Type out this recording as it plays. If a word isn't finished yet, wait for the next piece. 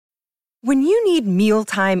When you need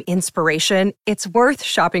mealtime inspiration, it's worth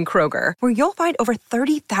shopping Kroger, where you'll find over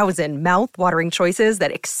 30,000 mouth-watering choices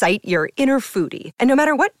that excite your inner foodie. And no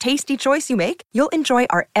matter what tasty choice you make, you'll enjoy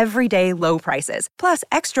our everyday low prices, plus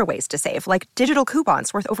extra ways to save, like digital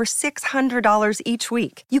coupons worth over $600 each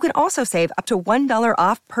week. You can also save up to $1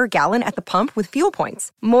 off per gallon at the pump with fuel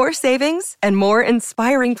points. More savings and more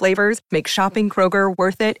inspiring flavors make shopping Kroger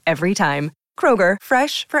worth it every time. Kroger,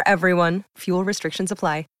 fresh for everyone. Fuel restrictions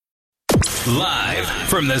apply. Live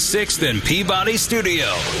from the 6th and Peabody Studio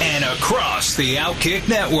and across the Outkick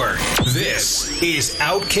Network, this is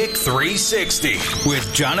Outkick 360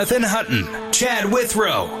 with Jonathan Hutton, Chad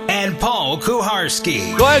Withrow, and Paul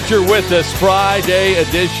Kuharsky. Glad you're with us. Friday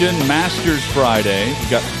edition, Masters Friday. We've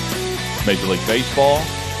got Major League Baseball,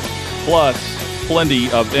 plus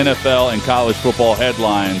plenty of NFL and college football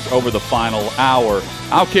headlines over the final hour.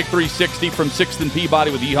 Outkick 360 from 6th and Peabody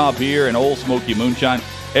with Yeehaw Beer and Old Smoky Moonshine.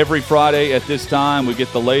 Every Friday at this time, we get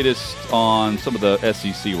the latest on some of the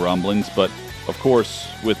SEC rumblings, but, of course,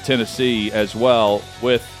 with Tennessee as well,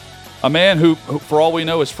 with a man who, for all we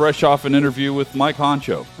know, is fresh off an interview with Mike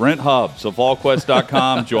Honcho. Brent Hubbs of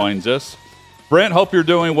VolQuest.com joins us. Brent, hope you're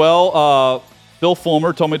doing well. Phil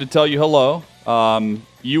Fulmer told me to tell you hello.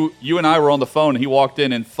 You and I were on the phone, and he walked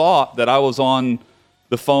in and thought that I was on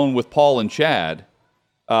the phone with Paul and Chad.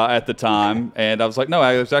 At the time, and I was like, no,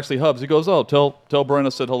 it was actually Hubbs. He goes, oh, tell Brent I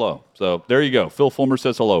said hello. So there you go. Phil Fulmer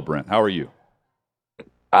says hello, Brent. How are you?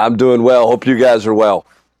 I'm doing well. Hope you guys are well.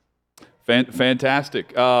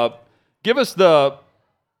 Fantastic. Give us all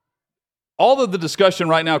of the discussion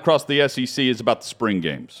right now across the SEC is about the spring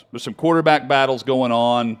games. There's some quarterback battles going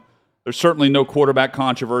on. There's certainly no quarterback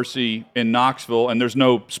controversy in Knoxville, and there's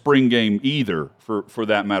no spring game either for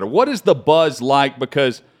that matter. What is the buzz like?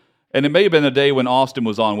 Because and it may have been the day when Austin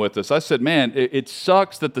was on with us. I said, man, it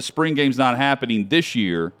sucks that the spring game's not happening this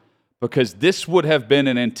year because this would have been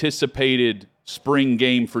an anticipated spring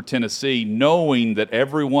game for Tennessee, knowing that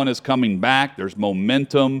everyone is coming back. There's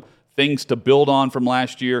momentum, things to build on from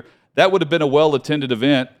last year. That would have been a well-attended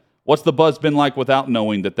event. What's the buzz been like without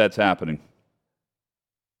knowing that that's happening?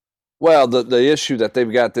 Well, the issue that they've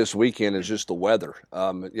got this weekend is just the weather.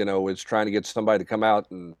 It's trying to get somebody to come out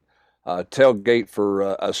and tailgate for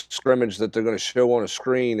a scrimmage that they're going to show on a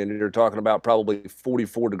screen, and you're talking about probably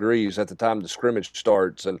 44 degrees at the time the scrimmage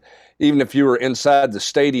starts. And even if you were inside the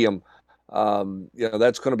stadium,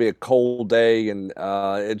 that's going to be a cold day, and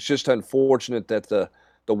it's just unfortunate that the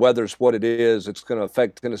weather's what it is. It's going to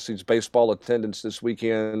affect Tennessee's baseball attendance this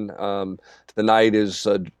weekend. Tonight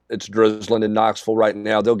it's drizzling in Knoxville right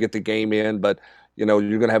now. They'll get the game in, but you're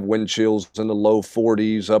going to have wind chills in the low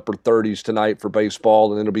 40s, upper 30s tonight for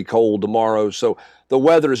baseball, and it'll be cold tomorrow. So the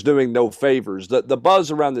weather is doing no favors. The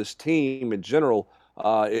buzz around this team in general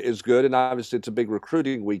is good, and obviously it's a big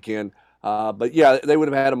recruiting weekend. But, yeah, they would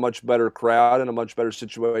have had a much better crowd and a much better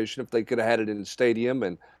situation if they could have had it in the stadium,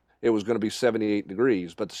 and it was going to be 78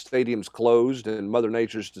 degrees. But the stadium's closed, and Mother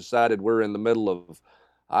Nature's decided we're in the middle of,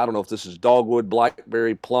 I don't know if this is dogwood,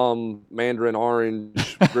 blackberry, plum, mandarin,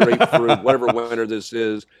 orange, grapefruit, whatever winter this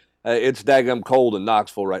is. It's daggum cold in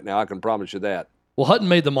Knoxville right now. I can promise you that. Well, Hutton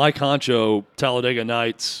made the Mike Honcho Talladega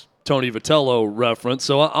Nights Tony Vitello reference,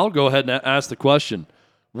 so I'll go ahead and ask the question.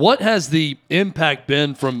 What has the impact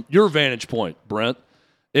been from your vantage point, Brent,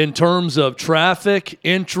 in terms of traffic,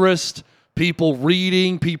 interest, people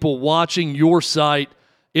reading, people watching your site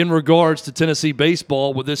in regards to Tennessee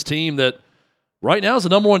baseball with this team that right now is the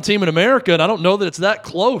number one team in America, and I don't know that it's that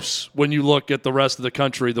close when you look at the rest of the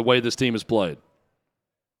country, the way this team is played.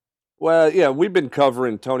 Well, yeah, we've been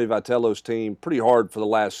covering Tony Vitello's team pretty hard for the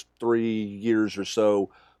last 3 years or so,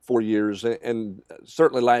 4 years, and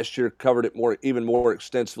certainly last year covered it even more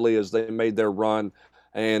extensively as they made their run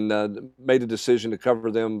and made a decision to cover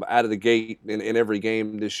them out of the gate in every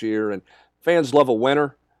game this year. And fans love a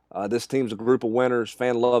winner. This team's a group of winners.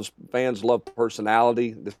 Fans love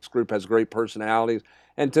personality. This group has great personalities.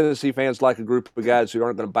 And Tennessee fans like a group of guys who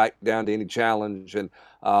aren't going to back down to any challenge and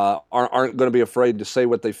aren't going to be afraid to say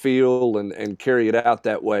what they feel and carry it out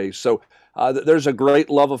that way. So there's a great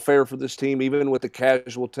love affair for this team, even with the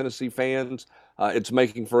casual Tennessee fans. It's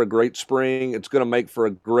making for a great spring. It's going to make for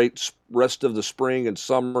a great rest of the spring and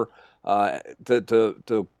summer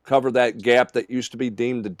to cover that gap that used to be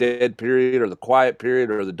deemed the dead period or the quiet period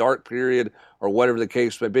or the dark period or whatever the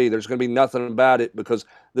case may be. There's going to be nothing about it because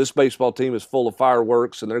this baseball team is full of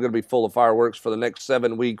fireworks, and they're going to be full of fireworks for the next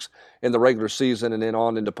 7 weeks in the regular season and then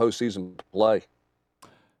on into postseason play.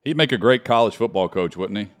 He'd make a great college football coach,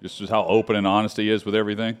 wouldn't he? Just how open and honest he is with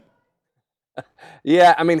everything.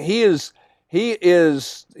 Yeah, I mean, he is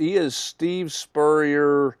Steve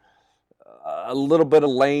Spurrier a little bit of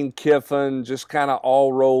Lane Kiffin, just kind of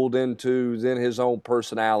all rolled into then his own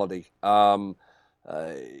personality. The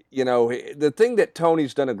thing that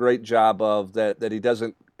Tony's done a great job of that he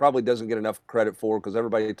probably doesn't get enough credit for, because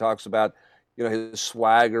everybody talks about, his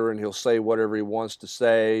swagger and he'll say whatever he wants to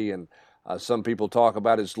say. And some people talk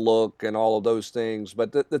about his look and all of those things.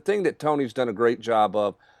 But the thing that Tony's done a great job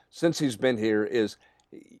of since he's been here is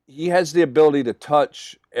he has the ability to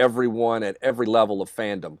touch everyone at every level of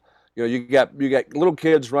fandom. You got little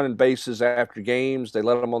kids running bases after games. They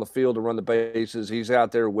let them on the field to run the bases. He's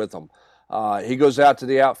out there with them. He goes out to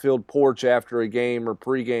the outfield porch after a game or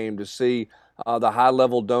pregame to see the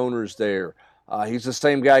high-level donors there. He's the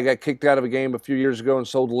same guy who got kicked out of a game a few years ago and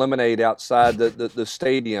sold lemonade outside the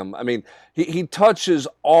stadium. I mean, he touches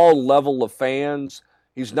all level of fans.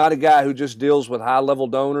 He's not a guy who just deals with high-level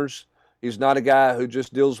donors. He's not a guy who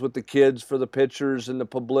just deals with the kids for the pictures and the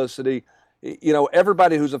publicity.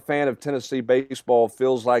 Everybody who's a fan of Tennessee baseball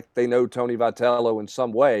feels like they know Tony Vitello in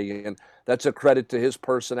some way, and that's a credit to his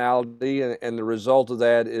personality, and the result of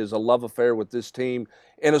that is a love affair with this team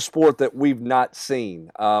in a sport that we've not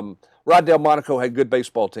seen. Rod Delmonico had good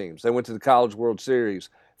baseball teams. They went to the College World Series.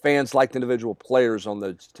 Fans liked individual players on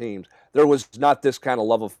those teams. There was not this kind of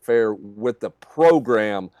love affair with the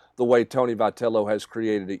program the way Tony Vitello has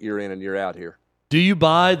created it year in and year out here. Do you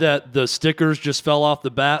buy that the stickers just fell off the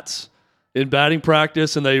bats in batting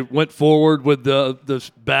practice and they went forward with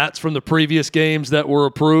the bats from the previous games that were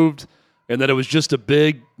approved, and that it was just a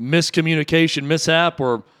big miscommunication mishap?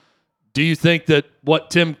 Or do you think that what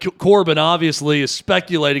Tim Corbin obviously is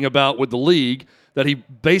speculating about with the league, that he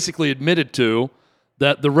basically admitted to,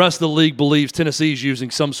 that the rest of the league believes Tennessee's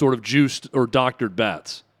using some sort of juiced or doctored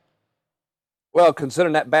bats? Well,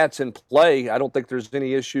 considering that bat's in play, I don't think there's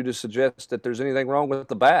any issue to suggest that there's anything wrong with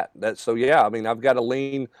the bat. I've got to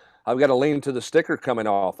lean to the sticker coming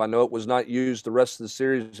off. I know it was not used the rest of the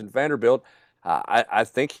series in Vanderbilt. I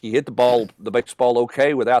think he hit the baseball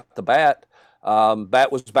okay without the bat.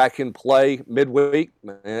 Bat was back in play midweek,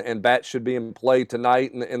 and bat should be in play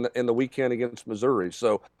tonight in the weekend against Missouri.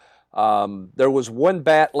 So there was one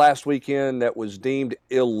bat last weekend that was deemed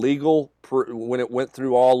illegal when it went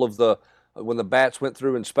through when the bats went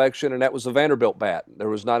through inspection, and that was the Vanderbilt bat. There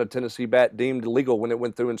was not a Tennessee bat deemed illegal when it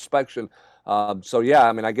went through inspection. I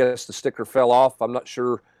guess the sticker fell off. I'm not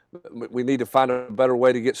sure. We need to find a better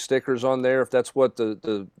way to get stickers on there if that's what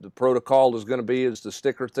the protocol is going to be, is the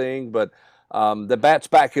sticker thing. But the bat's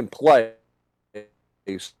back in play.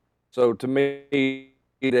 So to me,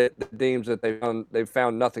 that deems that they've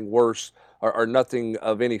found nothing worse or nothing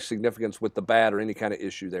of any significance with the bat or any kind of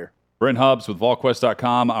issue there. Brent Hubbs with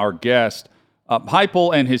VolQuest.com, our guest.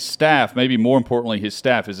 Heupel and his staff, maybe more importantly his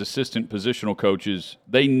staff, his assistant positional coaches,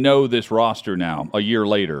 they know this roster now a year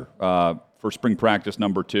later for spring practice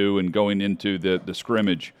number 2 and going into the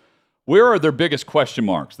scrimmage. Where are their biggest question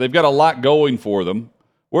marks? They've got a lot going for them.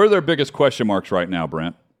 Where are their biggest question marks right now,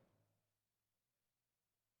 Brent?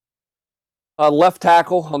 Left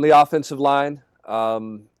tackle on the offensive line,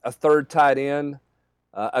 a third tight end,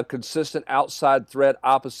 a consistent outside threat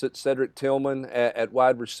opposite Cedric Tillman at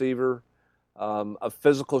wide receiver, a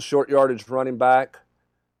physical short yardage running back,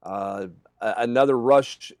 another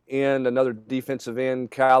rush end, another defensive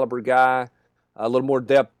end caliber guy, a little more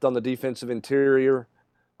depth on the defensive interior,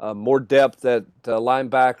 more depth at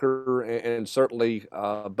linebacker, and certainly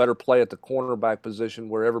better play at the cornerback position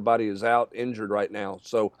where everybody is out injured right now.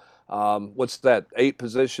 So what's that, 8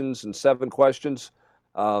 positions and 7 questions?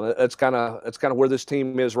 That's kind of where this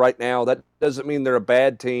team is right now. That doesn't mean they're a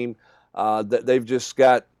bad team. That they've just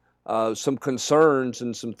got some concerns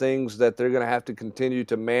and some things that they're going to have to continue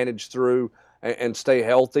to manage through and stay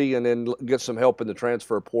healthy, and then get some help in the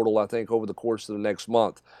transfer portal, I think, over the course of the next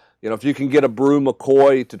month. If you can get a Brew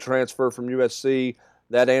McCoy to transfer from USC,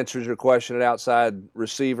 that answers your question at outside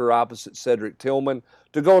receiver opposite Cedric Tillman,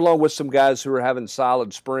 to go along with some guys who are having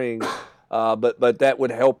solid springs. But that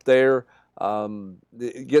would help there.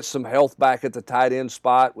 Get some health back at the tight end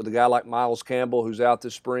spot with a guy like Miles Campbell, who's out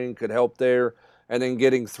this spring, could help there. And then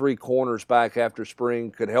getting 3 corners back after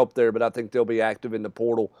spring could help there. But I think they'll be active in the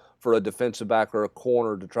portal for a defensive back or a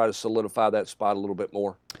corner to try to solidify that spot a little bit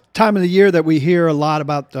more. Time of the year that we hear a lot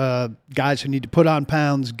about guys who need to put on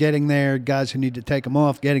pounds, getting there, guys who need to take them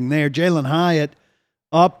off, getting there. Jalin Hyatt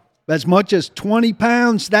up as much as 20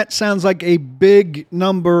 pounds. That sounds like a big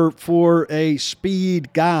number for a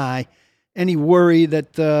speed guy. Any worry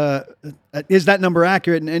that is that number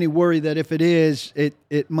accurate, and any worry that if it is,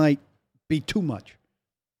 it might be too much?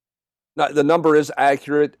 No, the number is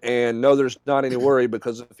accurate, and no, there's not any worry,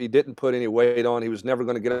 because if he didn't put any weight on, he was never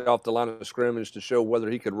going to get off the line of scrimmage to show whether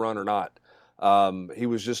he could run or not. He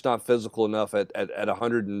was just not physical enough at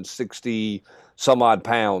 160 some odd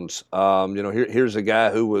pounds. Here's a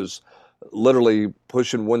guy who was literally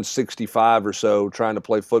pushing 165 or so trying to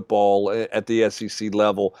play football at the SEC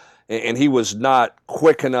level. And he was not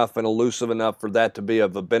quick enough and elusive enough for that to be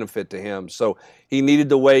of a benefit to him. So he needed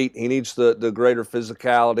the weight. He needs the greater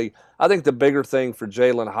physicality. I think the bigger thing for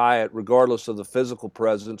Jalin Hyatt, regardless of the physical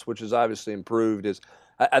presence, which has obviously improved, is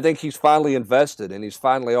I think he's finally invested and he's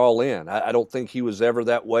finally all in. I don't think he was ever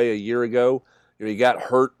that way a year ago. He got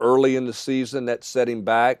hurt early in the season. That set him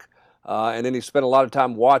back. And then he spent a lot of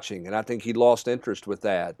time watching, and I think he lost interest with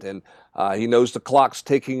that. And he knows the clock's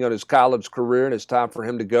ticking on his college career, and it's time for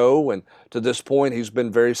him to go. And to this point, he's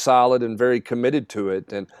been very solid and very committed to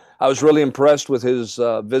it. And I was really impressed with his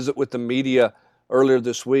visit with the media earlier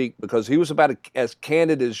this week because he was about as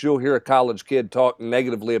candid as you'll hear a college kid talk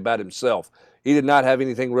negatively about himself. He did not have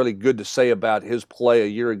anything really good to say about his play a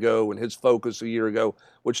year ago and his focus a year ago,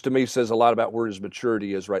 which to me says a lot about where his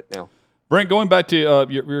maturity is right now. Brent, going back to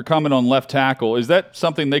your comment on left tackle, is that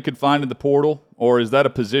something they could find in the portal, or is that a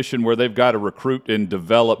position where they've got to recruit and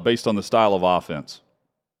develop based on the style of offense?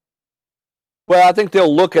 Well, I think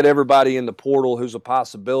they'll look at everybody in the portal who's a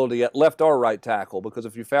possibility at left or right tackle, because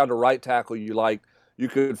if you found a right tackle you like, you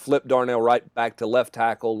could flip Darnell Wright back to left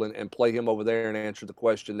tackle and play him over there and answer the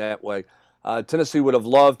question that way. Tennessee would have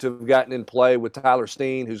loved to have gotten in play with Tyler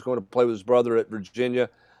Steen, who's going to play with his brother at Virginia.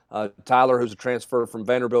 Tyler, who's a transfer from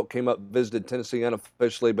Vanderbilt, came up, visited Tennessee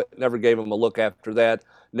unofficially, but never gave him a look after that.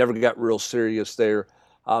 Never got real serious there.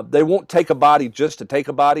 They won't take a body just to take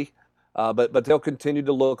a body, but they'll continue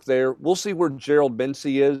to look there. We'll see where Gerald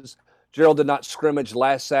Bency is. Gerald did not scrimmage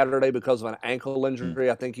last Saturday because of an ankle injury.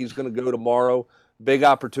 I think he's going to go tomorrow. Big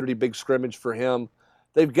opportunity, big scrimmage for him.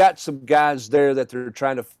 They've got some guys there that they're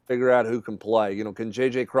trying to figure out who can play. Can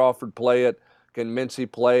J.J. Crawford play it? Can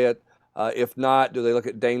Mincy play it? If not, do they look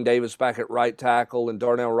at Dane Davis back at right tackle and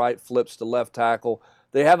Darnell Wright flips to left tackle?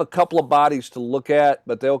 They have a couple of bodies to look at,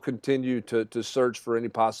 but they'll continue to search for any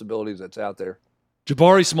possibilities that's out there.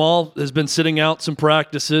 Jabari Small has been sitting out some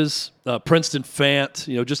practices. Princeton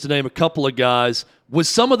Fant, just to name a couple of guys. With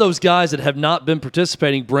some of those guys that have not been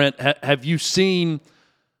participating, Brent, have you seen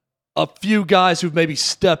a few guys who've maybe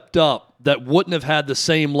stepped up that wouldn't have had the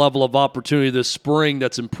same level of opportunity this spring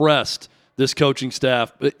that's impressed this coaching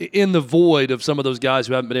staff in the void of some of those guys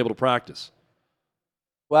who haven't been able to practice?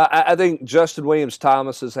 Well, I think Justin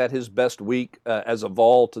Williams-Thomas has had his best week as a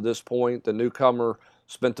Vol to this point. The newcomer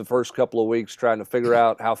spent the first couple of weeks trying to figure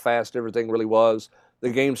out how fast everything really was. The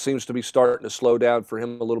game seems to be starting to slow down for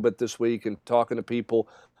him a little bit this week, and talking to people,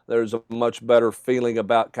 there's a much better feeling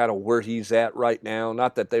about kind of where he's at right now.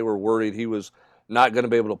 Not that they were worried he was not going to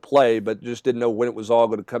be able to play, but just didn't know when it was all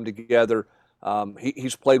going to come together.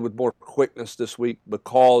 He's played with more quickness this week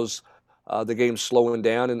because the game's slowing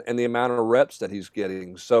down and the amount of reps that he's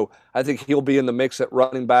getting. So I think he'll be in the mix at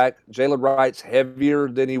running back. Jalen Wright's heavier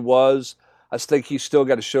than he was. I think he's still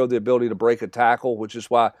got to show the ability to break a tackle, which is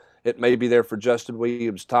why it may be there for Justin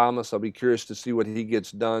Williams-Thomas. I'll be curious to see what he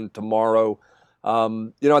gets done tomorrow.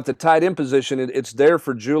 At the tight end position, it's there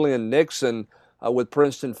for Julian Nixon with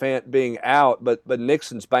Princeton Fant being out, but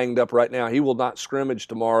Nixon's banged up right now. He will not scrimmage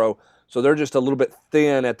tomorrow. So they're just a little bit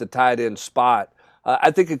thin at the tight end spot.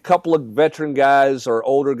 I think a couple of veteran guys or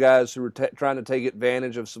older guys who are trying to take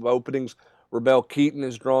advantage of some openings. Rebel Keaton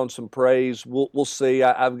has drawn some praise. We'll see.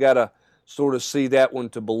 I've got to sort of see that one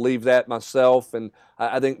to believe that myself. And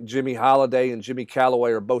I think Jimmy Holiday and Jimmy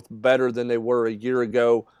Callaway are both better than they were a year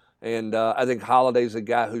ago. And I think Holiday's a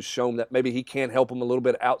guy who's shown that maybe he can help them a little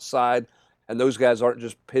bit outside, and those guys aren't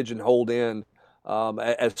just pigeonholed in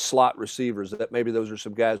as slot receivers, that maybe those are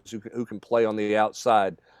some guys who can play on the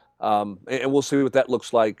outside. And we'll see what that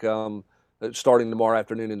looks like starting tomorrow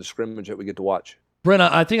afternoon in the scrimmage that we get to watch. Brent,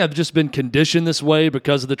 I think I've just been conditioned this way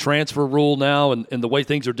because of the transfer rule now and the way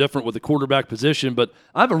things are different with the quarterback position, but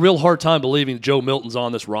I have a real hard time believing Joe Milton's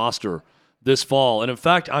on this roster this fall. And in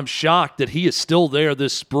fact, I'm shocked that he is still there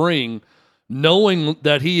this spring, knowing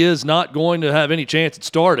that he is not going to have any chance at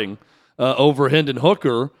starting over Hendon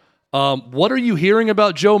Hooker. What are you hearing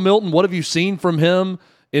about Joe Milton? What have you seen from him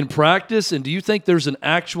in practice? And do you think there's an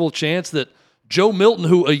actual chance that Joe Milton,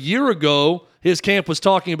 who a year ago his camp was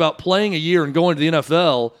talking about playing a year and going to the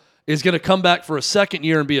NFL, is going to come back for a second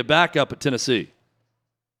year and be a backup at Tennessee?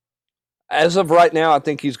 As of right now, I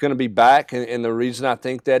think he's going to be back, and the reason I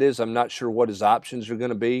think that is I'm not sure what his options are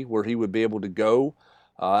going to be, where he would be able to go,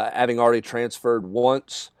 having already transferred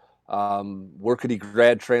once. Where could he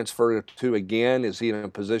grad transfer to again? Is he in a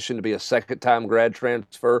position to be a second-time grad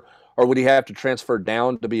transfer, or would he have to transfer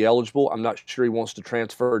down to be eligible? I'm not sure he wants to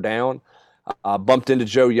transfer down. Bumped into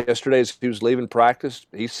Joe yesterday as he was leaving practice.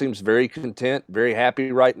 He seems very content, very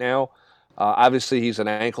happy right now. Obviously, he's an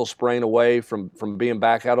ankle sprain away from being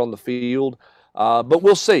back out on the field. But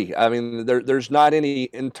we'll see. I mean, there's not any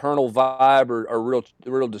internal vibe or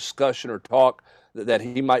real discussion or talk that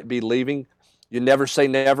he might be leaving. You never say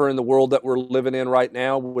never in the world that we're living in right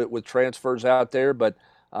now with transfers out there, but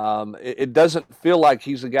it doesn't feel like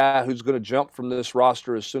he's a guy who's going to jump from this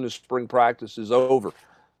roster as soon as spring practice is over.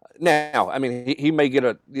 Now, I mean, he may get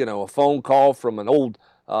a phone call from an old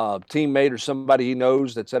teammate or somebody he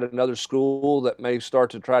knows that's at another school that may start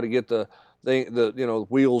to try to get the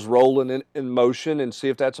wheels rolling in motion and see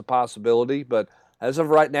if that's a possibility. But as of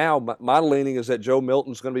right now, my leaning is that Joe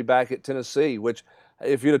Milton's going to be back at Tennessee, which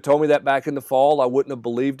if you'd have told me that back in the fall, I wouldn't have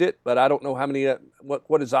believed it. But I don't know how many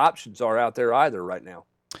what his options are out there either right now.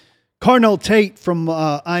 Carnell Tate from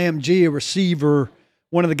IMG, a receiver,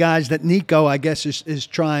 one of the guys that Nico, I guess, is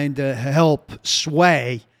trying to help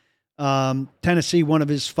sway. Tennessee, one of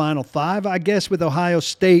his final 5, I guess, with Ohio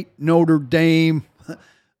State, Notre Dame,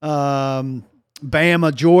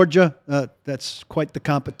 Bama, Georgia. That's quite the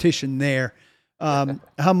competition there.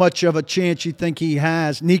 How much of a chance you think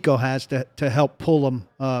Nico has to help pull him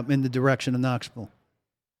in the direction of Knoxville?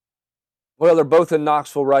 Well, they're both in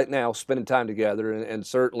Knoxville right now, spending time together, and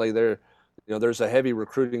certainly there's a heavy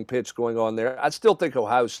recruiting pitch going on there. I still think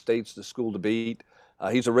Ohio State's the school to beat.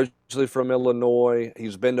 He's originally from Illinois.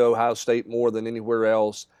 He's been to Ohio State more than anywhere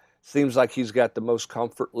else. Seems like he's got the most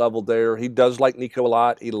comfort level there. He does like Nico a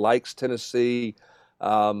lot. He likes Tennessee.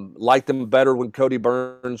 Liked them better when Cody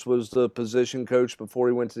Burns was the position coach before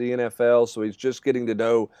he went to the NFL. So he's just getting to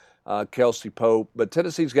know Kelsey Pope. But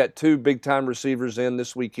Tennessee's got 2 big-time receivers in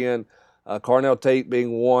this weekend. Carnell Tate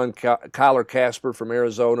being one, Kyler Casper from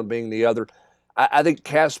Arizona being the other. I think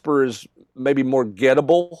Casper is maybe more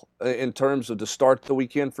gettable in terms of to start the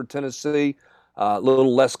weekend for Tennessee. A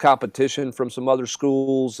little less competition from some other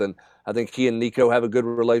schools, and I think he and Nico have a good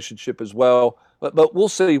relationship as well. But we'll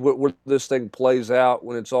see where this thing plays out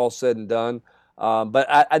when it's all said and done. But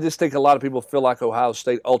I just think a lot of people feel like Ohio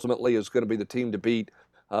State ultimately is going to be the team to beat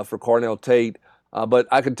for Carnell Tate. But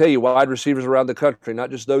I can tell you, wide receivers around the country, not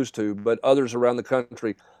just those 2, but others around the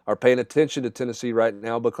country are paying attention to Tennessee right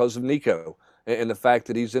now because of Nico. And the fact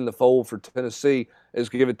that he's in the fold for Tennessee is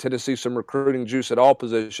giving Tennessee some recruiting juice at all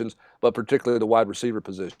positions, but particularly the wide receiver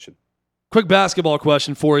position. Quick basketball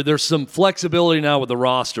question for you. There's some flexibility now with the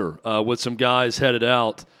roster with some guys headed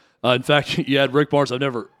out. In fact, you had Rick Barnes. I've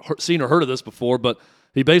never seen or heard of this before, but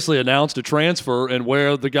he basically announced a transfer and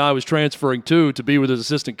where the guy was transferring to be with his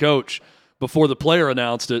assistant coach before the player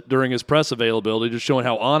announced it during his press availability, just showing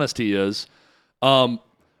how honest he is.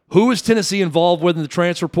 Who is Tennessee involved with in the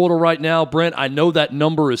transfer portal right now, Brent? I know that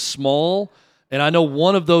number is small, and I know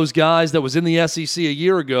one of those guys that was in the SEC a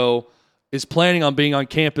year ago is planning on being on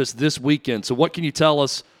campus this weekend. So what can you tell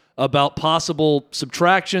us about possible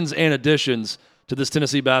subtractions and additions to this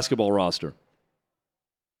Tennessee basketball roster?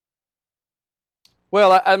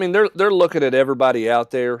 Well, I mean, they're looking at everybody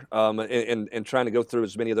out there and trying to go through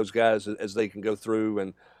as many of those guys as they can go through.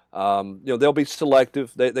 And, they'll be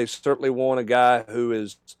selective. They certainly want a guy who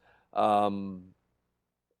is can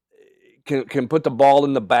put the ball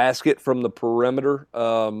in the basket from the perimeter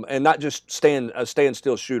and not just a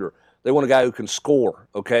stand-still shooter. They want a guy who can score,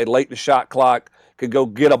 okay, late in the shot clock, could go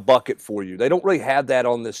get a bucket for you. They don't really have that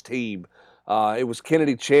on this team. It was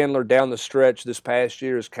Kennedy Chandler down the stretch this past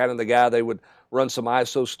year is kind of the guy they would run some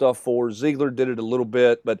ISO stuff for. Ziegler did it a little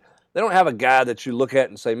bit, but they don't have a guy that you look at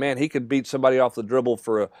and say, man, he could beat somebody off the dribble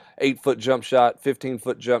for a 8-foot jump shot,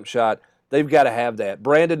 15-foot jump shot. They've got to have that.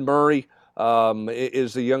 Brandon Murray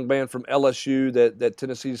is the young man from LSU that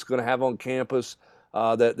Tennessee's going to have on campus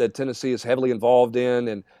that Tennessee is heavily involved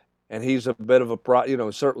in, and he's a bit of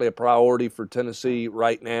certainly a priority for Tennessee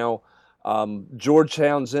right now.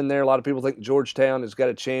 Georgetown's in there. A lot of people think Georgetown has got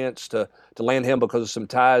a chance to land him because of some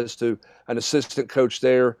ties to an assistant coach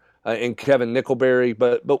there in Kevin Nickelberry,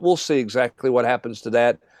 but we'll see exactly what happens to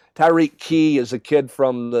that. Tyreek Key is a kid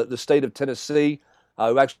from the state of Tennessee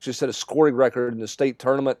who actually set a scoring record in the state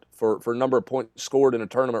tournament for a number of points scored in a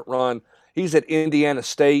tournament run. He's at Indiana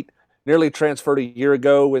State, nearly transferred a year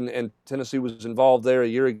ago, and Tennessee was involved there a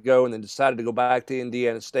year ago and then decided to go back to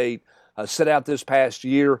Indiana State, sit out this past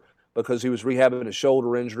year because he was rehabbing a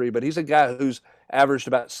shoulder injury. But he's a guy who's averaged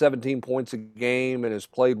about 17 points a game and has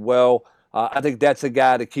played well. I think that's a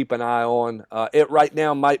guy to keep an eye on. It right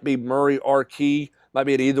now might be Murray or Key, might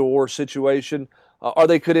be an either-or situation, or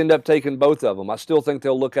they could end up taking both of them. I still think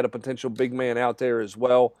they'll look at a potential big man out there as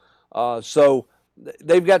well. So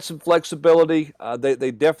they've got some flexibility.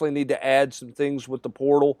 They definitely need to add some things with the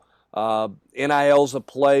portal. NIL's a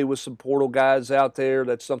play with some portal guys out there.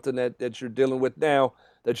 That's something that you're dealing with now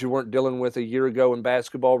that you weren't dealing with a year ago in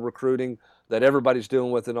basketball recruiting, that everybody's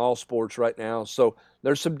dealing with in all sports right now. So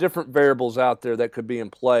there's some different variables out there that could be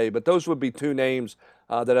in play. But those would be two names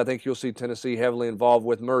that I think you'll see Tennessee heavily involved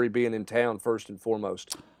with, Murray being in town first and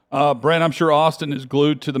foremost. Brent, I'm sure Austin is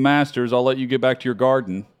glued to the Masters. I'll let you get back to your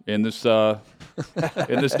garden in this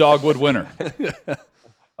dogwood winter.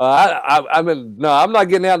 I'm not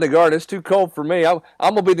getting out in the garden. It's too cold for me. I'm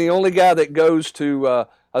gonna be the only guy that goes to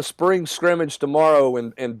a spring scrimmage tomorrow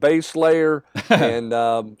in base layer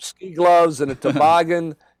and ski gloves and a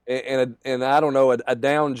toboggan and I don't know, a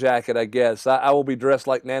down jacket. I guess I will be dressed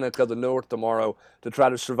like Nanook of the North tomorrow to try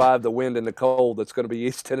to survive the wind and the cold that's going to be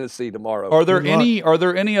East Tennessee tomorrow. Are there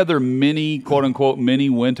any other mini, quote unquote, mini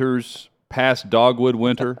winters past dogwood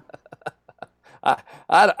winter?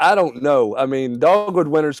 I don't know. I mean, dogwood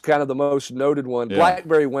winter's kind of the most noted one. Yeah.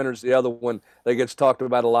 Blackberry winter's the other one that gets talked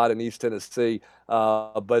about a lot in East Tennessee.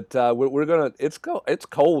 But we're gonna. It's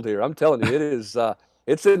cold here. I'm telling you, it is.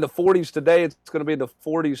 It's in the 40s today. It's going to be in the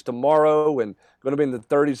 40s tomorrow, and going to be in the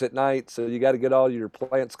 30s at night. So you got to get all your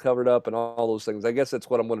plants covered up and all those things. I guess that's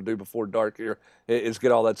what I'm going to do before dark here is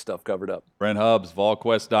get all that stuff covered up. Brent Hubbs,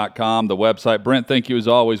 VolQuest.com, the website. Brent, thank you as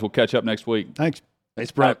always. We'll catch up next week. Thanks.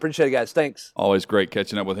 Thanks, Brent. I appreciate it, guys. Thanks. Always great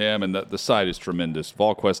catching up with him, and the site is tremendous.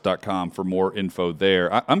 VolQuest.com for more info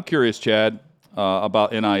there. I'm curious, Chad,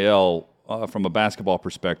 about NIL from a basketball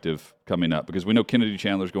perspective coming up, because we know Kennedy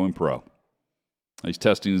Chandler's going pro. He's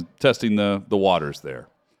testing the waters there.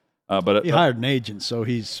 But he hired an agent, so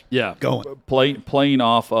he's going. Playing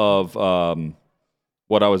off of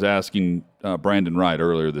what I was asking Brandon Wright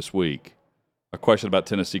earlier this week, a question about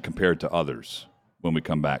Tennessee compared to others when we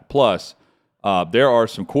come back. Plus, there are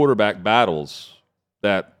some quarterback battles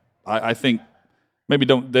that I think maybe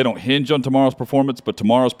don't hinge on tomorrow's performance, but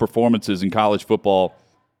tomorrow's performances in college football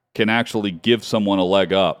can actually give someone a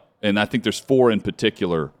leg up. And I think there's 4 in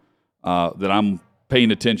particular that I'm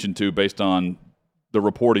paying attention to based on the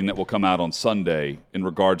reporting that will come out on Sunday in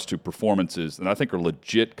regards to performances, and I think are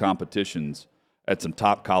legit competitions at some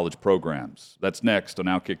top college programs. That's next on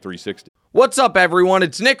Outkick 360. What's up, everyone?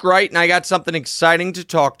 It's Nick Wright, and I got something exciting to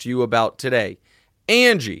talk to you about today.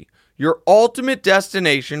 Angie, your ultimate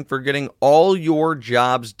destination for getting all your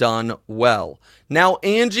jobs done well. Now,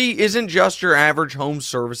 Angie isn't just your average home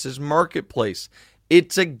services marketplace.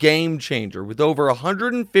 It's a game changer with over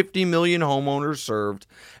 150 million homeowners served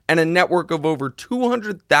and a network of over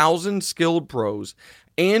 200,000 skilled pros.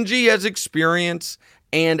 Angie has experience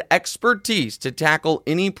and expertise to tackle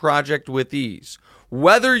any project with ease.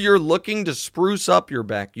 Whether you're looking to spruce up your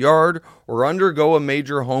backyard or undergo a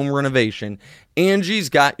major home renovation, Angie's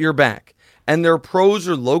got your back. And their pros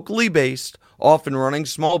are locally based, often running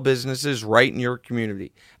small businesses right in your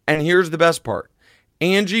community. And here's the best part.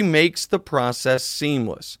 Angie makes the process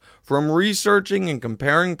seamless. From researching and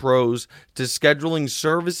comparing pros to scheduling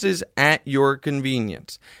services at your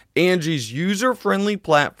convenience. Angie's user-friendly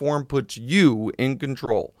platform puts you in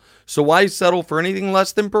control. So why settle for anything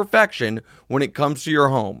less than perfection when it comes to your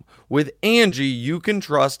home? With Angie, you can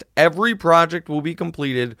trust every project will be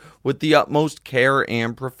completed with the utmost care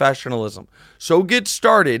and professionalism. So get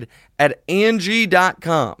started at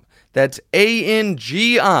Angie.com. That's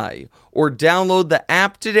ANGI, or download the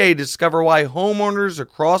app today to discover why homeowners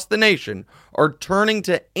across the nation are turning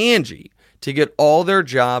to Angie to get all their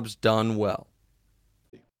jobs done well.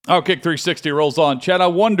 Outkick 360 rolls on. Chad, I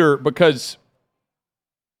wonder, because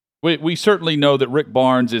we certainly know that Rick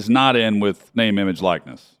Barnes is not in with name, image,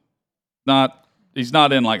 likeness. He's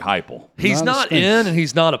not in like Heupel. He's not in, and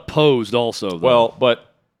he's not opposed also, though. Well,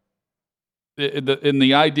 but in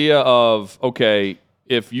the idea of, okay,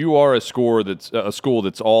 if you are a school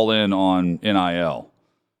that's all in on NIL,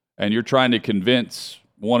 and you're trying to convince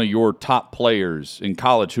one of your top players in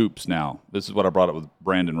college hoops now, this is what I brought up with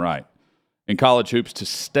Brandon Wright, in college hoops to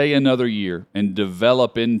stay another year and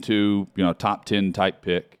develop into top 10 type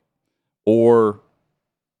pick, or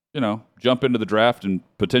jump into the draft and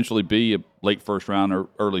potentially be a late first round or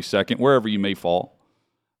early second, wherever you may fall.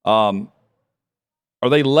 Are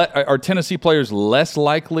Tennessee players less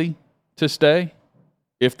likely to stay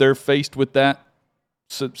if they're faced with that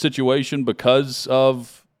situation because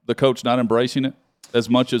of the coach not embracing it as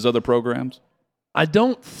much as other programs? I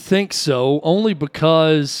don't think so, only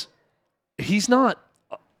because he's not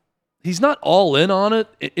all in on it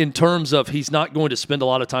in terms of he's not going to spend a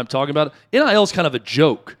lot of time talking about it. NIL is kind of a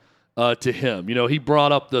joke to him. He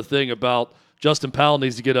brought up the thing about Justin Powell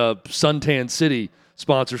needs to get a Suntan City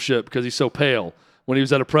sponsorship because he's so pale when he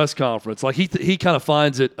was at a press conference. Like he kind of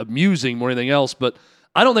finds it amusing more than anything else, but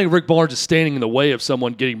I don't think Rick Barnes is standing in the way of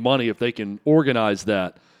someone getting money if they can organize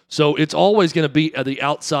that. So it's always going to be the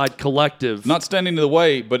outside collective. Not standing in the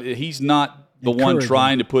way, but he's not the one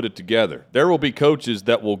trying to put it together. There will be coaches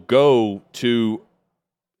that will go to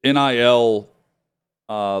NIL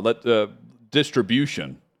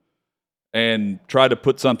distribution and try to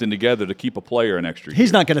put something together to keep a player an extra year.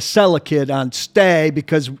 He's not going to sell a kid on stay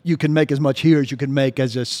because you can make as much here as you can make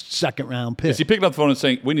as a second-round pick. Is he picking up the phone and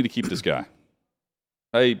saying, we need to keep this guy?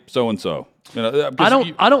 Hey, so-and-so.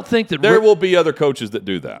 I don't think that there will be other coaches that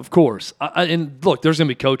do that. Of course. And look, there's going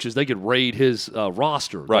to be coaches, they could raid his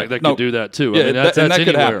roster. Right. They could do that too. Yeah, I mean, that's that could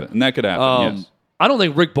anywhere. happen. And that could happen, yes. I don't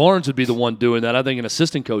think Rick Barnes would be the one doing that. I think an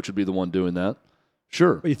assistant coach would be the one doing that.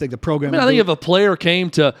 Sure. What do you think the program? I think if a player came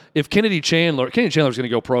to, if Kennedy Chandler's going to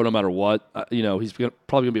go pro no matter what. He's probably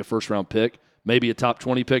going to be a first-round pick, maybe a top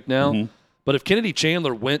 20 pick now. Mm-hmm. But if Kennedy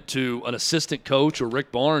Chandler went to an assistant coach or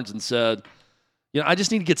Rick Barnes and said, I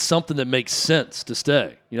just need to get something that makes sense to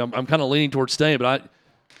stay. I'm kind of leaning towards staying, but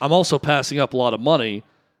I'm also passing up a lot of money.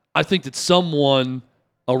 I think that someone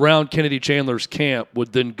around Kennedy Chandler's camp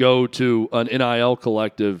would then go to an NIL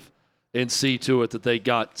collective and see to it that they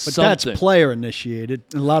got something. But that's player initiated.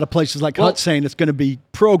 In a lot of places like Hutt saying it's going to be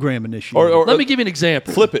program initiated. Let me give you an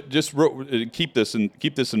example. Flip it. Just keep this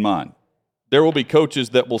in mind. There will be coaches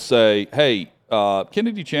that will say, hey,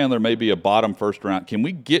 Kennedy Chandler may be a bottom first round. Can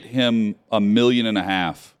we get him $1.5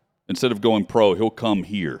 million instead of going pro? He'll come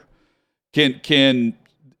here.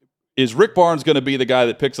 Is Rick Barnes going to be the guy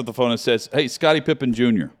that picks up the phone and says, hey, Scottie Pippen Jr.,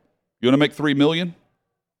 you want to make $3 million?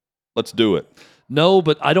 Let's do it. No,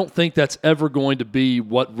 but I don't think that's ever going to be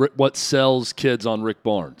what sells kids on Rick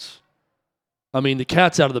Barnes. I mean, the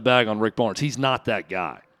cat's out of the bag on Rick Barnes. He's not that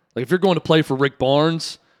guy. Like, if you're going to play for Rick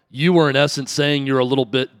Barnes, you are in essence saying you're a little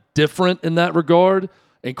bit different in that regard.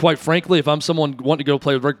 And quite frankly, if I'm someone wanting to go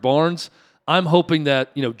play with Rick Barnes, I'm hoping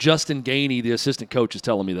that Justin Gainey, the assistant coach, is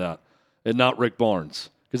telling me that, and not Rick Barnes,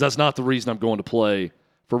 because that's not the reason I'm going to play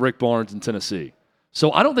for Rick Barnes in Tennessee.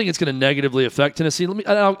 So I don't think it's going to negatively affect Tennessee.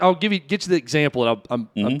 I'll get you the example that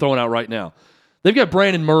I'm throwing out right now. They've got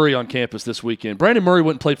Brandon Murray on campus this weekend. Brandon Murray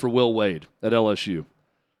went and played for Will Wade at LSU.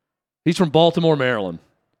 He's from Baltimore, Maryland.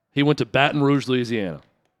 He went to Baton Rouge, Louisiana.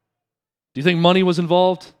 Do you think money was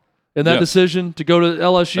involved in that decision to go to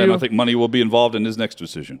LSU? And I think money will be involved in his next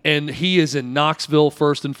decision. And he is in Knoxville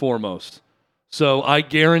first and foremost. So I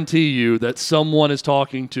guarantee you that someone is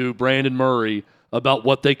talking to Brandon Murray about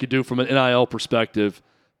what they could do from an NIL perspective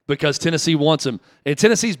because Tennessee wants him. And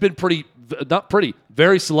Tennessee's been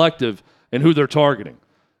very selective in who they're targeting.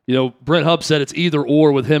 Brent Hubb said it's either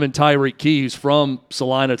or with him and Tyreek Key, who's from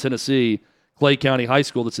Salina, Tennessee, Clay County High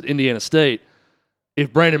School that's at Indiana State.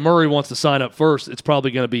 If Brandon Murray wants to sign up first, it's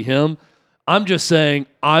probably going to be him. I'm just saying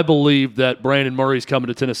I believe that Brandon Murray's coming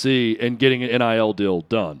to Tennessee and getting an NIL deal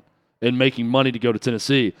done and making money to go to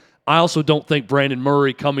Tennessee. I also don't think Brandon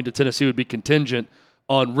Murray coming to Tennessee would be contingent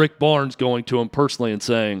on Rick Barnes going to him personally and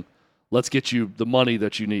saying, let's get you the money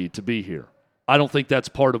that you need to be here. I don't think that's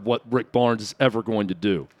part of what Rick Barnes is ever going to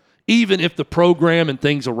do. Even if the program and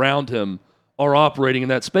things around him are operating in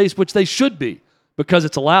that space, which they should be because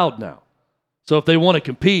it's allowed now. So if they want to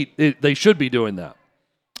compete, they should be doing that.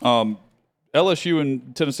 LSU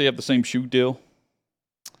and Tennessee have the same shoe deal?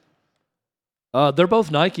 They're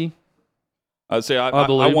both Nike.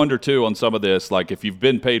 I wonder, too, on some of this, like if you've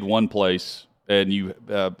been paid one place and you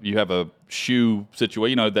have a shoe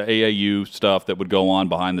situation, the AAU stuff that would go on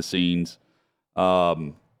behind the scenes,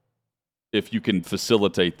 if you can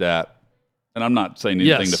facilitate that. And I'm not saying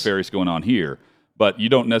anything nefarious going on here, but you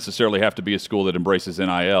don't necessarily have to be a school that embraces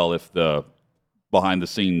NIL if the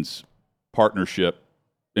behind-the-scenes partnership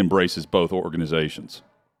embraces both organizations.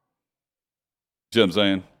 See what I'm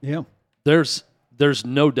saying? Yeah. There's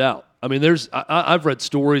no doubt. I mean, I've read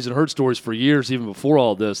stories and heard stories for years, even before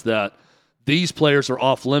all this, that these players are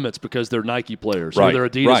off limits because they're Nike players or they're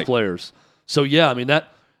Adidas players. So, yeah, I mean,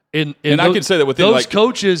 that – And I can say that within those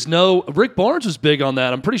coaches know Rick Barnes was big on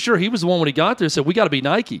that. I'm pretty sure he was the one when he got there said we got to be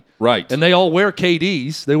Nike, right? And they all wear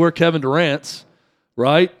KDs. They wear Kevin Durant's,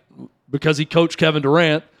 right? Because he coached Kevin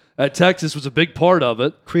Durant at Texas was a big part of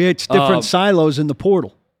it. Creates different silos in the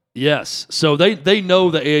portal. Yes, so they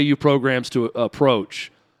know the AAU programs to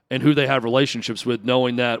approach and who they have relationships with,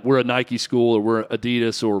 knowing that we're a Nike school or we're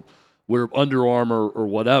Adidas or we're Under Armour or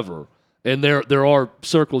whatever. And there are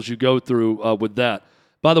circles you go through with that.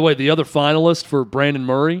 By the way, the other finalist for Brandon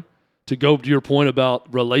Murray, to go to your point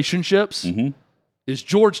about relationships, is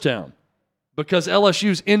Georgetown. Because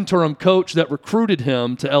LSU's interim coach that recruited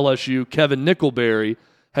him to LSU, Kevin Nickelberry,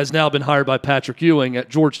 has now been hired by Patrick Ewing at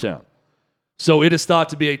Georgetown. So it is thought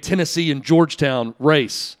to be a Tennessee and Georgetown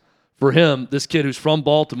race for him, this kid who's from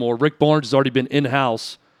Baltimore. Rick Barnes has already been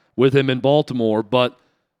in-house with him in Baltimore. But,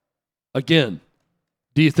 again,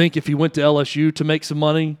 do you think if he went to LSU to make some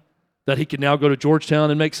money that he could now go to Georgetown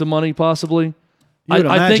and make some money possibly? You would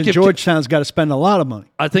I think imagine Georgetown's got to spend a lot of money.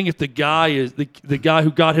 I think if the guy is the guy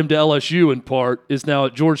who got him to LSU in part is now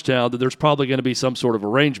at Georgetown, that there's probably going to be some sort of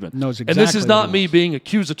arrangement. Knows and this exactly is not what it me is. being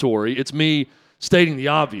accusatory. It's me stating the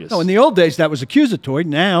obvious. No, in the old days that was accusatory.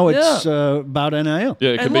 Now it's about NIL. Yeah,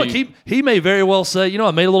 it and could look, be. he may very well say,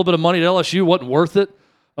 I made a little bit of money at LSU, wasn't worth it.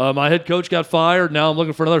 My head coach got fired. Now I'm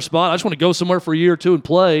looking for another spot. I just want to go somewhere for a year or two and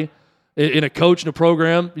play in a coach and a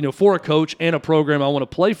program, for a coach and a program I want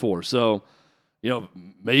to play for. So,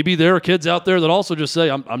 maybe there are kids out there that also just say,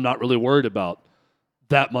 I'm not really worried about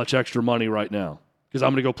that much extra money right now because I'm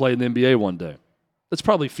going to go play in the NBA one day. That's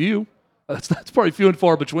probably few. That's probably few and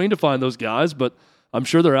far between to find those guys, but I'm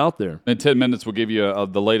sure they're out there. In 10 minutes, we'll give you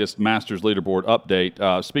the latest Masters leaderboard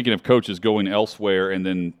update. Speaking of coaches going elsewhere and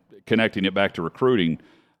then connecting it back to recruiting,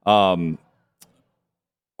 Arch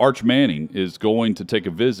Manning is going to take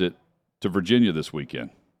a visit to Virginia this weekend.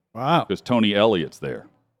 Wow. Because Tony Elliott's there.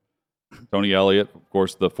 Tony Elliott, of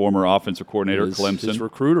course, the former offensive coordinator at Clemson. His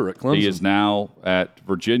recruiter at Clemson. He is now at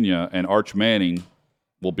Virginia, and Arch Manning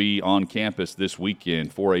will be on campus this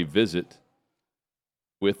weekend for a visit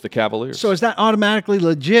with the Cavaliers. So is that automatically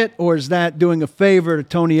legit, or is that doing a favor to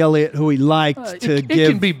Tony Elliott, who he liked, to it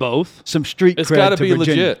give can be both. some street It's cred got to to be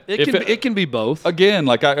Virginia? legit. It can be both. Again,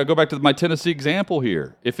 like I go back to my Tennessee example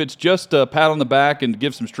here. If it's just a pat on the back and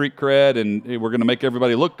give some street cred and we're going to make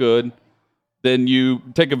everybody look good, then you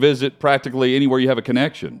take a visit practically anywhere you have a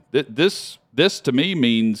connection. This to me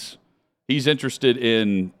means he's interested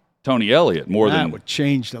in Tony Elliott more That than would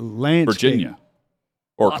change the landscape. Virginia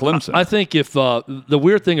or Clemson. I think if the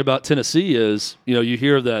weird thing about Tennessee is, you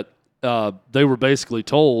hear that they were basically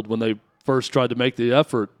told when they first tried to make the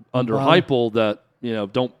effort under Heupel that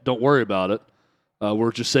don't worry about it.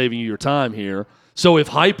 We're just saving you your time here. So if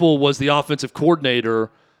Heupel was the offensive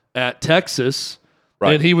coordinator at Texas.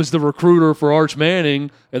 Right. And he was the recruiter for Arch Manning,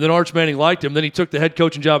 and then Arch Manning liked him. Then he took the head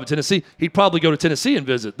coaching job at Tennessee. He'd probably go to Tennessee and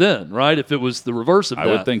visit then, right, if it was the reverse of that.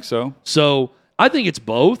 I would think so. So I think it's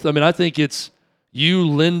both. I mean, I think it's you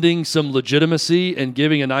lending some legitimacy and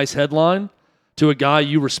giving a nice headline to a guy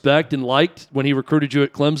you respect and liked when he recruited you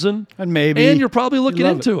at Clemson. And you're probably looking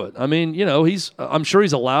into it. I mean, I'm sure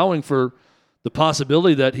he's allowing for the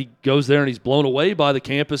possibility that he goes there and he's blown away by the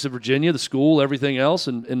campus of Virginia, the school, everything else,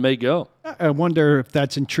 and may go. I wonder if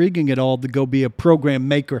that's intriguing at all to go be a program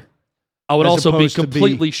maker. I would also be opposed to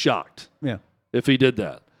completely shocked if he did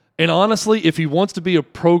that. And honestly, if he wants to be a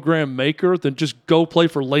program maker, then just go play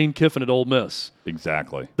for Lane Kiffin at Ole Miss.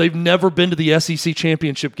 Exactly. They've never been to the SEC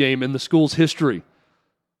championship game in the school's history.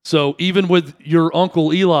 So even with your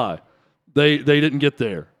uncle Eli, they didn't get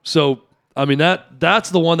there. So I mean, that's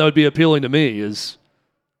the one that would be appealing to me is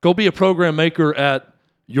go be a program maker at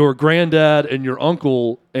your granddad and your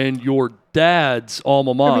uncle and your dad's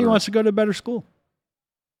alma mater. Maybe he wants to go to a better school.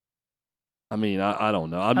 I mean, I don't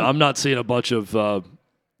know. I'm not seeing a bunch of,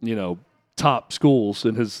 top schools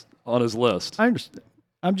on his list. I understand.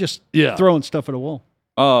 I'm just throwing stuff at a wall.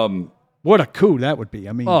 What a coup that would be.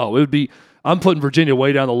 I mean, it would be. I'm putting Virginia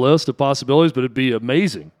way down the list of possibilities, but it'd be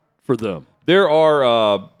amazing for them. There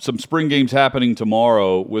are some spring games happening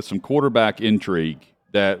tomorrow with some quarterback intrigue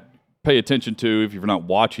that pay attention to. If you're not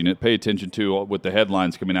watching it, pay attention to with the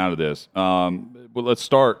headlines coming out of this. Well, let's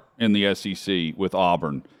start in the SEC with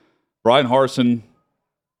Auburn. Brian Harsin,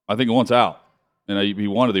 I think, wants out. And he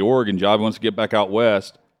wanted the Oregon job. He wants to get back out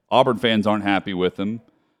west. Auburn fans aren't happy with him.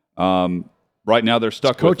 Right now they're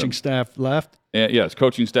stuck with him. Coaching staff left. Yes,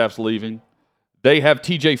 coaching staff's leaving. They have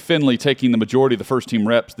TJ Finley taking the majority of the first-team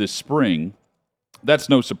reps this spring. That's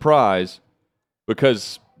no surprise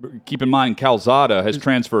because, keep in mind, Calzada has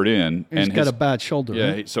transferred in. He's got a bad shoulder.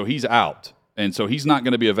 Yeah, right? so he's out. And so he's not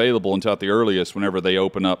going to be available until at the earliest whenever they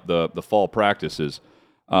open up the fall practices.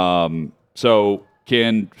 So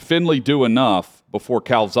can Finley do enough before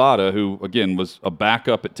Calzada, who, again, was a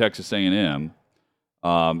backup at Texas A&M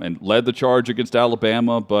and led the charge against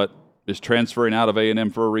Alabama but is transferring out of A&M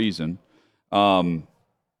for a reason, can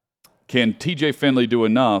TJ Finley do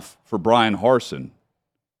enough for Brian Harsin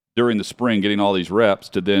during the spring, getting all these reps,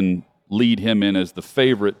 to then lead him in as the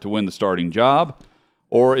favorite to win the starting job?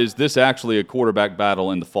 Or is this actually a quarterback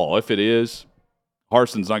battle in the fall? If it is,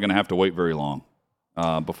 Harsin's not going to have to wait very long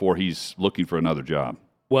before he's looking for another job.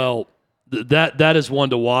 Well, that is one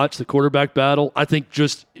to watch, the quarterback battle. I think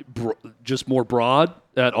just more broad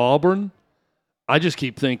at Auburn, I just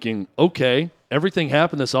keep thinking, okay, everything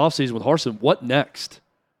happened this offseason with Harsin. What next?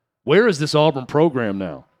 Where is this Auburn program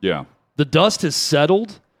now? Yeah. The dust has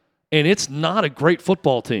settled, and it's not a great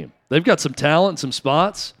football team. They've got some talent in some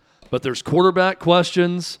spots, but there's quarterback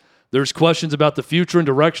questions. There's questions about the future and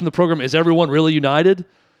direction of the program. Is everyone really united?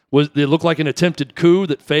 It looked like an attempted coup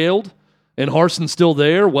that failed, and Harsin's still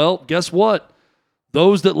there? Well, guess what?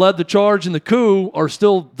 Those that led the charge in the coup are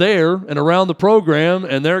still there and around the program,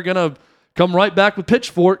 and they're going to come right back with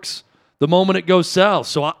pitchforks the moment it goes south.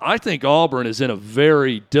 So I think Auburn is in a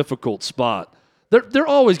very difficult spot. They're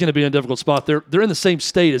always going to be in a difficult spot. They're in the same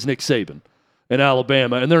state as Nick Saban in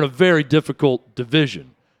Alabama, and they're in a very difficult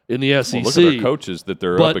division in the SEC. Well, look at their coaches that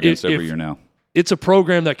they're up against every year now. It's a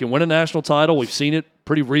program that can win a national title. We've seen it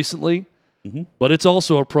pretty recently. Mm-hmm. But it's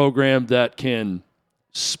also a program that can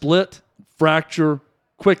split, fracture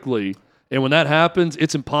quickly, and when that happens,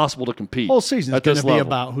 it's impossible to compete. Whole season is going to be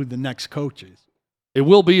about who the next coach is. It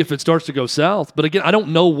will be if it starts to go south. But again, I don't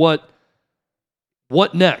know what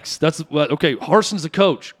next. That's what, okay. Harsin's the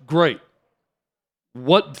coach, great.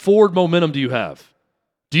 What forward momentum do you have?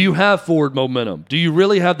 Do you have forward momentum? Do you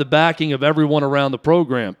really have the backing of everyone around the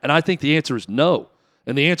program? And I think the answer is no.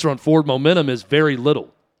 And the answer on forward momentum is very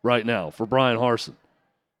little right now for Brian Harsin.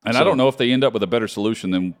 And I don't know if they end up with a better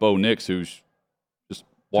solution than Bo Nix, who's just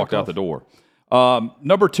walked out the door.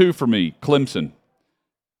 Number 2 for me, Clemson.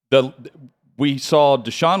 We saw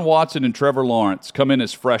Deshaun Watson and Trevor Lawrence come in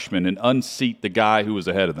as freshmen and unseat the guy who was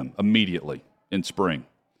ahead of them immediately in spring.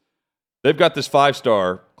 They've got this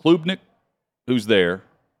 5-star, Klubnik, who's there,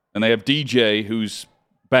 and they have DJ, who's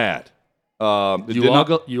bad.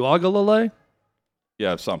 Uagalele?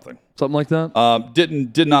 Yeah, something like that.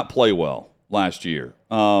 Did not play well last year.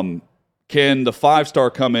 Can the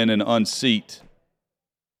 5-star come in and unseat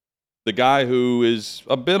the guy who is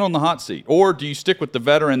a bit on the hot seat? Or do you stick with the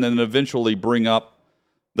veteran and then eventually bring up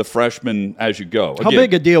the freshman as you go? How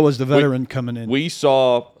big a deal was the veteran coming in? We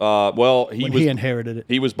saw, he inherited it.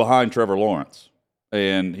 He was behind Trevor Lawrence,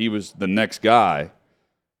 and he was the next guy.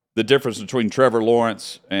 The difference between Trevor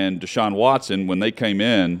Lawrence and Deshaun Watson, when they came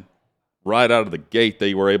in, right out of the gate,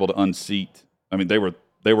 they were able to unseat. I mean, they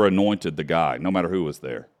were anointed the guy, no matter who was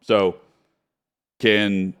there. So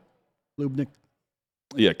can Klubnik?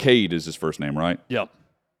 Yeah, Cade is his first name, right? Yep.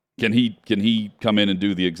 Can he come in and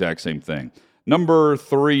do the exact same thing? Number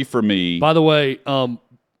 3 for me. By the way,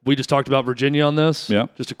 we just talked about Virginia on this. Yeah.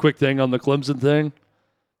 Just a quick thing on the Clemson thing.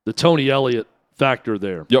 The Tony Elliott factor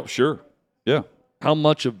there. Yep, sure. Yeah. How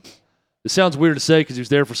much of – it sounds weird to say because he was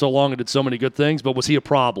there for so long and did so many good things, but was he a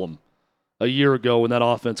problem a year ago when that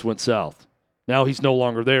offense went south? Now he's no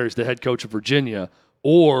longer there. He's the head coach of Virginia.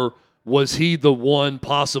 Or was he the one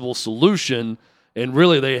possible solution – and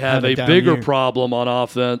really they have a bigger problem on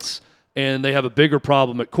offense, and they have a bigger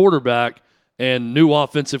problem at quarterback, and new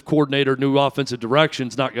offensive coordinator, new offensive direction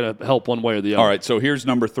is not going to help one way or the other. All right, so here's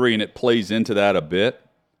number 3, and it plays into that a bit,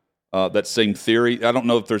 that same theory. I don't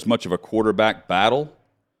know if there's much of a quarterback battle,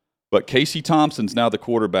 but Casey Thompson's now the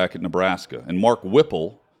quarterback at Nebraska, and Mark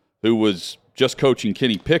Whipple, who was just coaching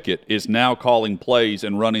Kenny Pickett, is now calling plays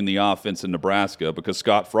and running the offense in Nebraska because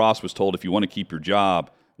Scott Frost was told, if you want to keep your job,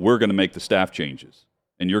 we're going to make the staff changes,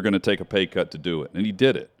 and you're going to take a pay cut to do it. And he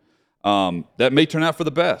did it. That may turn out for the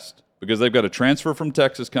best because they've got a transfer from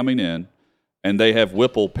Texas coming in, and they have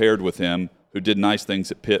Whipple paired with him, who did nice things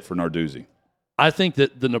at Pitt for Narduzzi. I think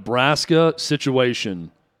that the Nebraska situation,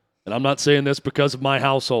 and I'm not saying this because of my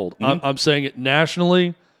household, I'm saying it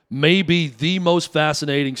nationally, may be the most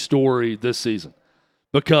fascinating story this season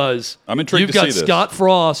because I'm intrigued you've got Scott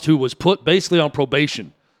Frost, who was put basically on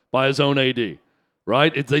probation by his own AD.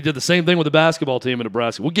 Right? They did the same thing with the basketball team in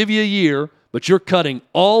Nebraska. We'll give you a year, but you're cutting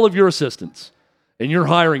all of your assistants, and you're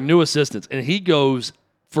hiring new assistants. And he goes,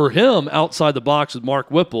 for him, outside the box with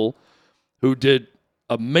Mark Whipple, who did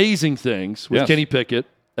amazing things with Kenny Pickett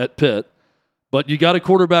at Pitt. But you got a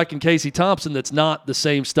quarterback in Casey Thompson that's not the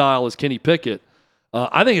same style as Kenny Pickett.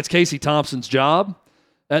 I think it's Casey Thompson's job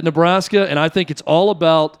at Nebraska, and I think it's all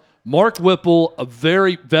about Mark Whipple, a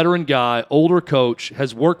very veteran guy, older coach,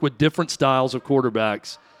 has worked with different styles of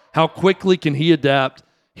quarterbacks. How quickly can he adapt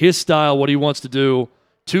his style, what he wants to do,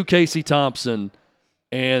 to Casey Thompson?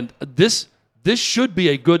 And this should be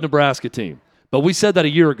a good Nebraska team. But we said that a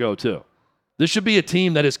year ago, too. This should be a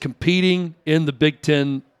team that is competing in the Big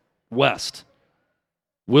Ten West.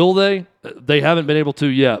 Will they? They haven't been able to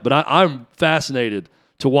yet. But I'm fascinated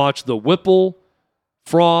to watch the Whipple,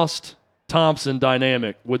 Frost, Thompson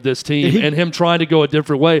dynamic with this team and him trying to go a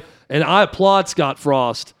different way. And I applaud Scott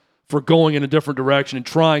Frost for going in a different direction and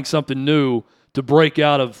trying something new to break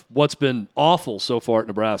out of what's been awful so far at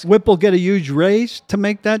Nebraska. Whipple get a huge raise to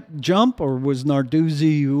make that jump, or was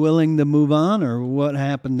Narduzzi willing to move on, or what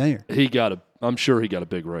happened there? I'm sure he got a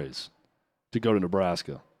big raise to go to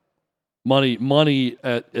Nebraska. Money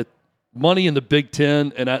at money in the Big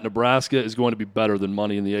Ten and at Nebraska is going to be better than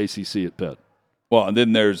money in the ACC at Pitt. Well, and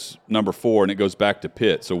then there's number 4, and it goes back to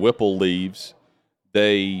Pitt. So Whipple leaves.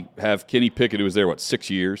 They have Kenny Pickett, who was there, 6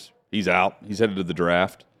 years. He's out. He's headed to the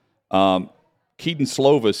draft. Keaton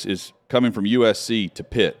Slovis is coming from USC to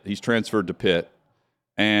Pitt. He's transferred to Pitt.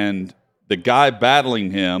 And the guy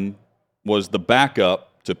battling him was the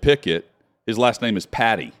backup to Pickett. His last name is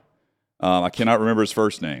Patty. I cannot remember his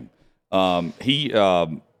first name. He's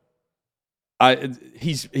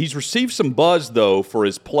received some buzz, though, for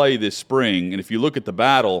his play this spring. And if you look at the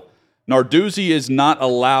battle, Narduzzi is not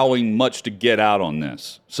allowing much to get out on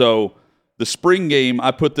this. So the spring game,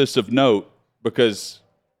 I put this of note because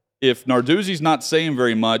if Narduzzi's not saying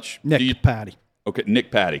very much. Nick Patty. Okay,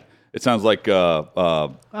 Nick Patty. It sounds like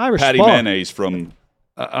Irish Patty spot. Mayonnaise from.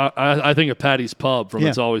 I think of Patty's Pub from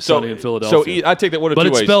It's Always Sunny in Philadelphia. So I take that one of two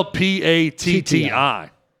ways. But it's spelled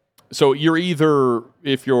P-A-T-T-I. So you're either,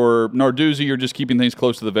 if you're Narduzzi, you're just keeping things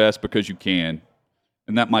close to the vest because you can,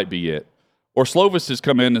 and that might be it. Or Slovis has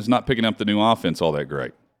come in and is not picking up the new offense all that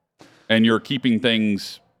great. And you're keeping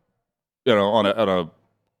things,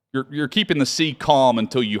 you're keeping the sea calm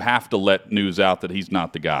until you have to let news out that he's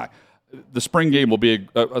not the guy. The spring game will be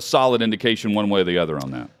a solid indication one way or the other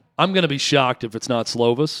on that. I'm going to be shocked if it's not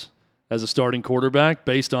Slovis as a starting quarterback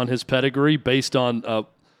based on his pedigree, based on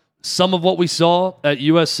some of what we saw at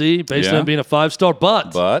USC, based on him being a 5-star.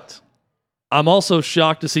 But I'm also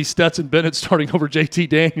shocked to see Stetson Bennett starting over JT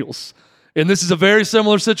Daniels. And this is a very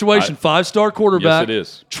similar situation. 5-star quarterback, yes, it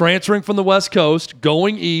is. Transferring from the West Coast,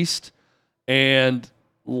 going east, and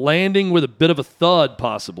landing with a bit of a thud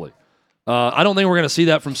possibly. I don't think we're going to see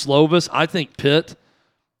that from Slovis. I think Pitt,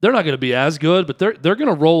 they're not going to be as good, but they're going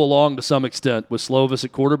to roll along to some extent with Slovis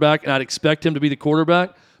at quarterback, and I'd expect him to be the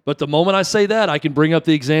quarterback. But the moment I say that, I can bring up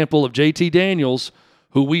the example of JT Daniels,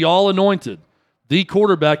 who we all anointed the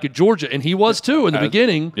quarterback at Georgia, and he was too in the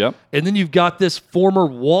beginning. Yep. And then you've got this former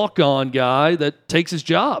walk-on guy that takes his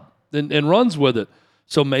job and runs with it.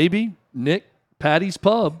 So maybe Nick Patty's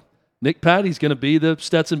going to be the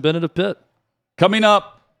Stetson Bennett of Pitt. Coming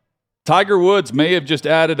up, Tiger Woods may have just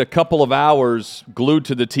added a couple of hours glued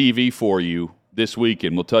to the TV for you this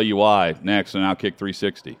weekend. We'll tell you why next on Outkick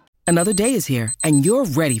 360. Another day is here, and you're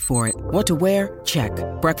ready for it. What to wear? Check.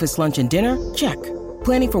 Breakfast, lunch, and dinner? Check.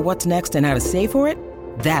 Planning for what's next and how to save for it?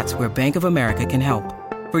 That's where Bank of America can help.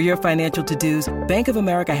 For your financial to-dos, Bank of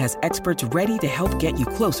America has experts ready to help get you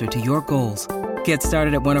closer to your goals. Get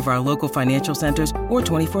started at one of our local financial centers or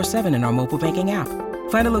 24/7 in our mobile banking app.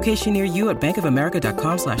 Find a location near you at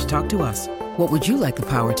bankofamerica.com/talktous. What would you like the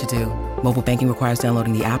power to do? Mobile banking requires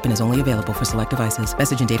downloading the app and is only available for select devices.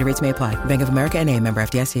 Message and data rates may apply. Bank of America N.A., member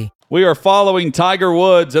FDIC. We are following Tiger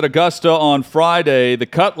Woods at Augusta on Friday. The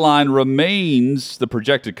cut line remains, the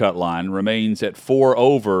projected cut line remains at 4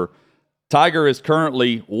 over. Tiger is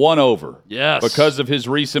currently 1 over. Yes. Because of his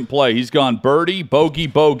recent play. He's gone birdie, bogey,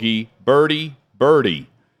 bogey, birdie, birdie.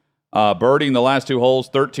 Birdieing the last 2 holes,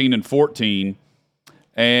 13 and 14.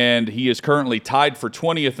 And he is currently tied for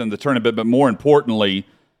 20th in the tournament. But more importantly,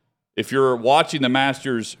 if you're watching the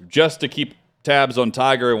Masters just to keep tabs on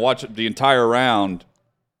Tiger and watch the entire round,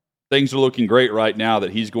 things are looking great right now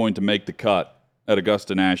that he's going to make the cut at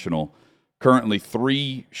Augusta National. Currently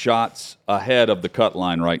 3 shots ahead of the cut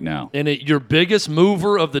line right now. And your biggest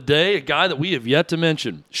mover of the day, a guy that we have yet to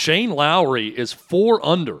mention, Shane Lowry is 4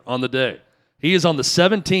 under on the day. He is on the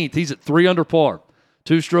 17th. He's at 3 under par,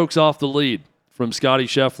 2 strokes off the lead from Scotty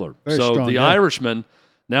Scheffler. Very so strong, the yeah. Irishman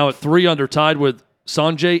now at 3 under, tied with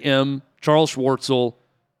Sanjay M., Charles Schwartzel,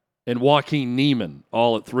 and Joaquin Niemann,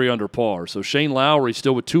 all at 3 under par. So Shane Lowry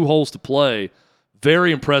still with 2 holes to play.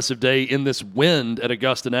 Very impressive day in this wind at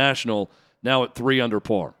Augusta National, now at 3 under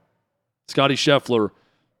par. Scotty Scheffler,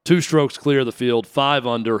 2 strokes clear of the field, 5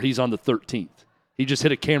 under. He's on the 13th. He just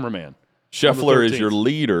hit a cameraman. Scheffler is your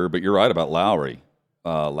leader, but you're right about Lowry.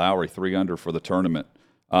 Lowry 3 under for the tournament.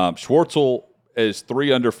 Schwartzel is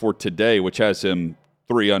 3 under for today, which has him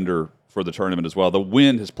 3 under for the tournament as well. The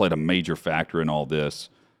wind has played a major factor in all this.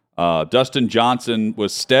 Dustin Johnson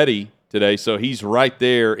was steady today, so he's right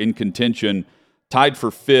there in contention, tied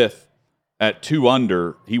for 5th at 2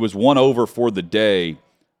 under. He was 1 over for the day,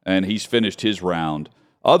 and he's finished his round.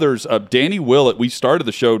 Others, Danny Willett, we started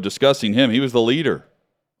the show discussing him. He was the leader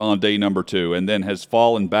on day number 2 and then has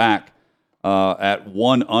fallen back at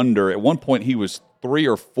 1 under. At one point, he was 3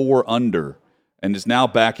 or 4 under and is now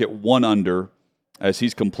back at 1 under as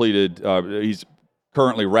he's completed. He's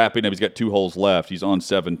currently wrapping up. He's got 2 holes left. He's on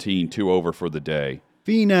 17, 2 over for the day.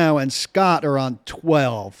 Finau and Scott are on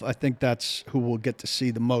 12. I think that's who we'll get to see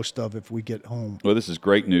the most of if we get home. Well, this is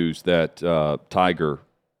great news that Tiger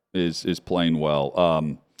is playing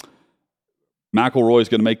well. McIlroy's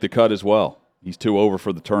going to make the cut as well. He's 2 over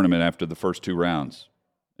for the tournament after the first 2 rounds,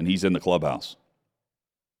 and he's in the clubhouse.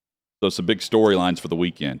 So some big storylines for the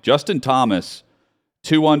weekend. Justin Thomas,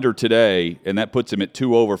 2 under today, and that puts him at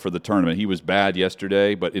 2 over for the tournament. He was bad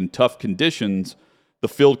yesterday, but in tough conditions, the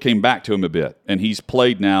field came back to him a bit, and he's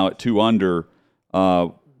played now at 2 under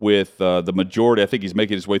with the majority. I think he's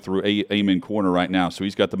making his way through Amen Corner right now, so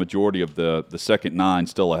he's got the majority of the second 9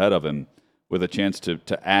 still ahead of him, with a chance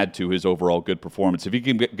to add to his overall good performance. If he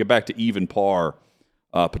can get back to even par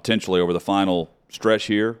potentially over the final stretch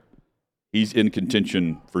here, he's in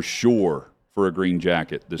contention for sure for a green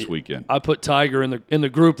jacket this weekend. I put Tiger in the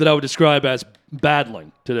group that I would describe as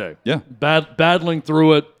battling today. Yeah. Battling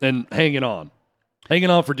through it and hanging on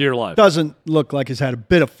for dear life. Doesn't look like he's had a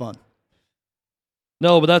bit of fun.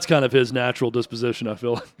 No, but that's kind of his natural disposition, I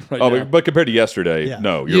feel. Now. But compared to yesterday,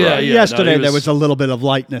 no, you're right. Yesterday, there was a little bit of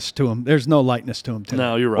lightness to him. There's no lightness to him today.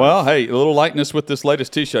 No, you're right. Well, hey, a little lightness with this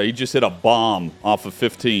latest tee shot. He just hit a bomb off of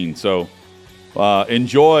 15. So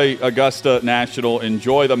enjoy Augusta National.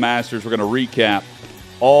 Enjoy the Masters. We're going to recap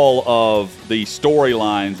all of the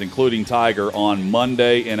storylines, including Tiger, on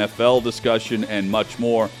Monday, NFL discussion, and much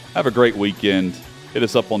more. Have a great weekend. Hit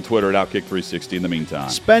us up on Twitter at Outkick360 in the meantime.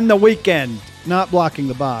 Spend the weekend not blocking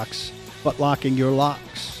the box, but locking your lot.